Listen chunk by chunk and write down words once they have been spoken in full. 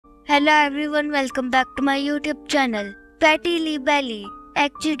Hello everyone, welcome back to my YouTube channel. Patti LaBelle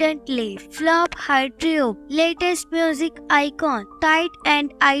accidentally flop her trio latest music icon tight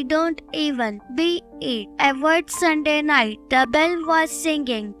and I don't even be it. Awards Sunday night, the Belle was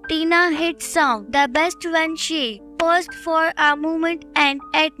singing Tina hit song The Best when she paused for a moment and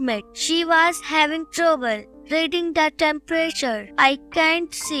admit she was having trouble reading the temperature. I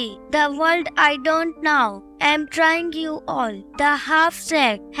can't see the world, I don't know. I'm trying you all. The half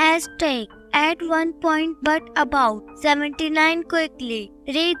sack hashtag at one point but about 79 quickly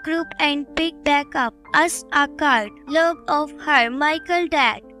regroup and pick back up us a card look of her Michael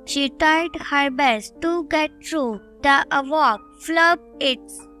that she tried her best to get through the award flub.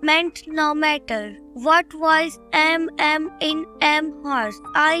 It's meant no matter what voice in horse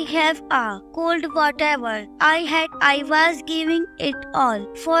I have a cold whatever I had, I was giving it all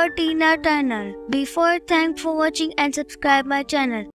for Tina Turner. Before, thanks for watching and subscribe my channel.